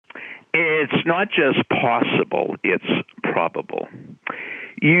It's not just possible, it's probable.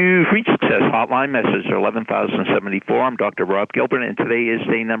 You've reached Success Hotline, message 11,074. I'm Dr. Rob Gilbert, and today is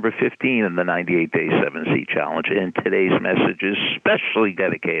day number 15 in the 98-Day 7C Challenge. And today's message is specially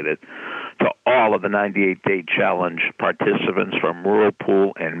dedicated to all of the 98-Day Challenge participants from Rural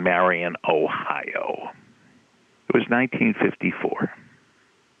Pool and Marion, Ohio. It was 1954.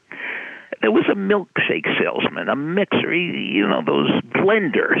 There was a milkshake salesman, a mixer, those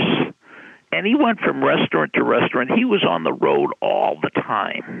blenders. And he went from restaurant to restaurant. He was on the road all the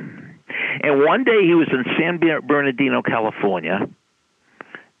time. And one day he was in San Bernardino, California,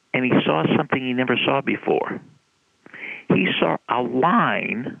 and he saw something he never saw before. He saw a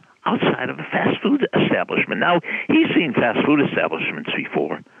line outside of a fast food establishment. Now, he's seen fast food establishments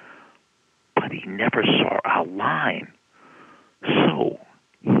before, but he never saw a line. So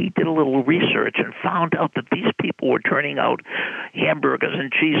he did a little research and found out that these people were turning out hamburgers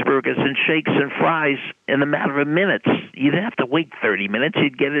and cheeseburgers and shakes and fries in a matter of minutes. You didn't have to wait 30 minutes.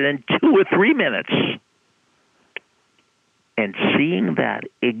 You'd get it in 2 or 3 minutes. And seeing that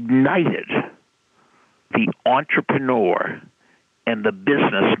ignited the entrepreneur and the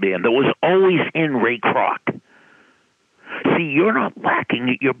businessman that was always in Ray Kroc. See, you're not lacking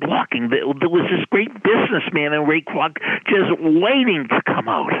it, you're blocking. There was this great businessman in Ray Kroc just waiting to come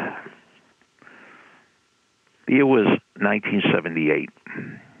out. The year was 1978,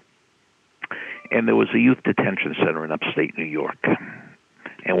 and there was a youth detention center in upstate New York.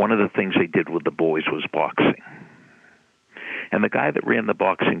 And one of the things they did with the boys was boxing. And the guy that ran the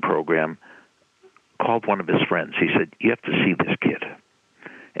boxing program called one of his friends. He said, "You have to see this kid."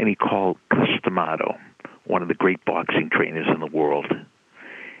 And he called Customato, one of the great boxing trainers in the world.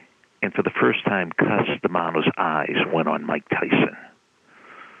 And for the first time, Customato's eyes went on Mike Tyson.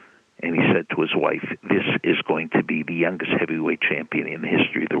 And he said to his wife, "This is going to be the youngest heavyweight champion in the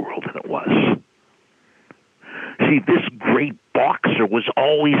history of the world," and it was. See, this great boxer was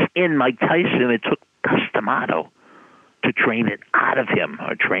always in Mike Tyson. It took Customato to train it out of him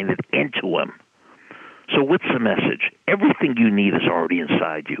or train it into him. So what's the message? Everything you need is already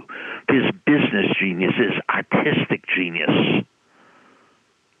inside you. There's business genius, there's artistic genius,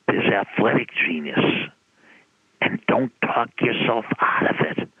 there's athletic genius. And don't talk yourself out of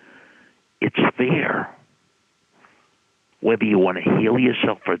it. It's there. Whether you want to heal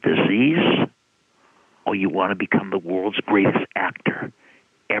yourself for disease or you want to become the world's greatest actor,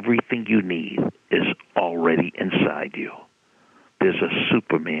 everything you need is already inside you. There's a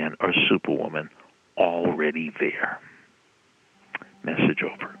Superman or Superwoman already there. Message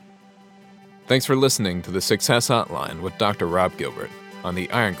over. Thanks for listening to the Success Hotline with Dr. Rob Gilbert on the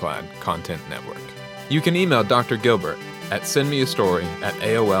Ironclad Content Network. You can email Dr. Gilbert at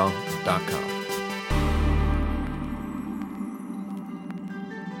sendmeastory@aol.com.